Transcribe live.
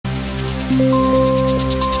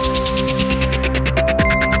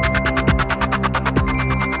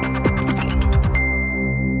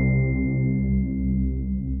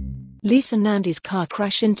Lisa Nandy's car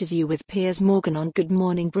crash interview with Piers Morgan on Good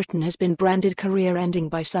Morning Britain has been branded career-ending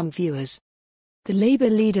by some viewers. The Labour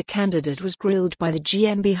leader candidate was grilled by the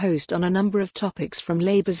GMB host on a number of topics, from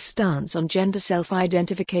Labour's stance on gender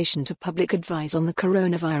self-identification to public advice on the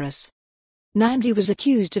coronavirus. Nandy was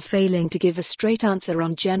accused of failing to give a straight answer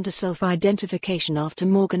on gender self-identification after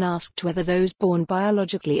Morgan asked whether those born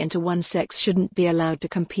biologically into one sex shouldn't be allowed to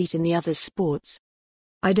compete in the other's sports.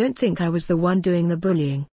 "I don't think I was the one doing the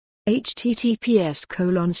bullying.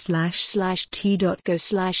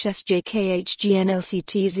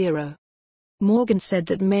 https://t.go/sjkHGNLCT0. Morgan said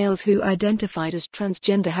that males who identified as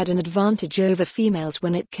transgender had an advantage over females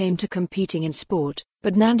when it came to competing in sport,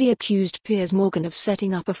 but Nandy accused Piers Morgan of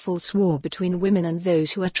setting up a false war between women and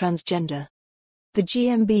those who are transgender. The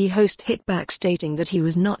GMB host hit back, stating that he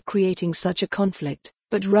was not creating such a conflict,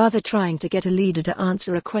 but rather trying to get a leader to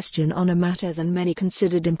answer a question on a matter that many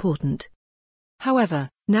considered important.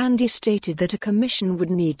 However, Nandy stated that a commission would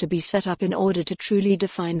need to be set up in order to truly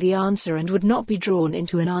define the answer and would not be drawn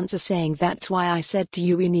into an answer saying, "That's why I said to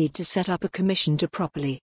you we need to set up a commission to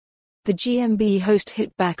properly." The GMB host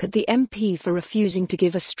hit back at the MP for refusing to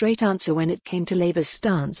give a straight answer when it came to Labour's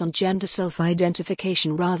stance on gender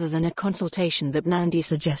self-identification rather than a consultation that Nandy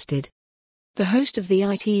suggested. The host of the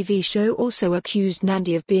ITV show also accused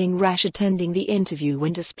Nandy of being rash attending the interview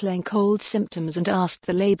when displaying cold symptoms and asked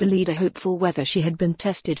the Labour leader hopeful whether she had been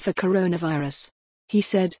tested for coronavirus. He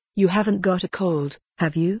said, "You haven't got a cold,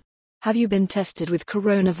 have you? Have you been tested with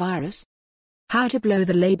coronavirus?" How to blow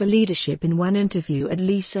the Labour leadership in one interview at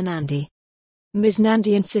Lisa Nandy. Ms.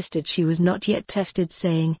 Nandy insisted she was not yet tested,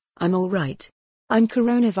 saying, "I'm all right. I'm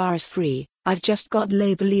coronavirus free, I've just got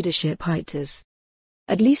Labour leadership hiatus."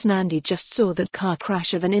 At least Nandy just saw that car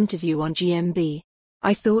crash of an interview on GMB.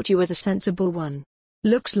 "I thought you were the sensible one.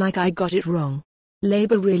 Looks like I got it wrong.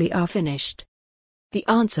 Labour really are finished." The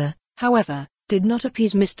answer, however, did not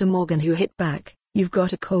appease Mr. Morgan, who hit back, "You've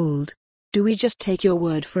got a cold. Do we just take your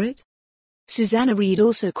word for it?" Susanna Reid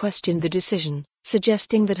also questioned the decision,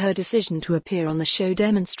 suggesting that her decision to appear on the show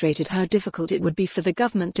demonstrated how difficult it would be for the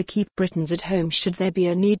government to keep Britons at home should there be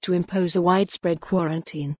a need to impose a widespread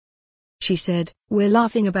quarantine. She said, "We're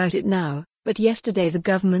laughing about it now, but yesterday the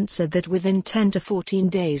government said that within 10 to 14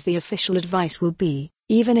 days the official advice will be,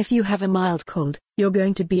 even if you have a mild cold, you're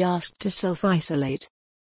going to be asked to self-isolate.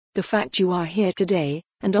 The fact you are here today,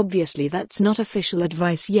 and obviously that's not official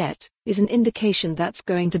advice yet, is an indication that's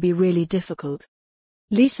going to be really difficult."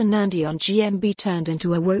 Lisa Nandy on GMB turned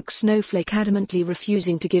into a woke snowflake, adamantly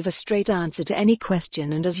refusing to give a straight answer to any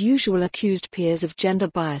question, and as usual accused Piers of gender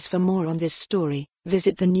bias. For more on this story,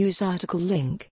 visit the news article link.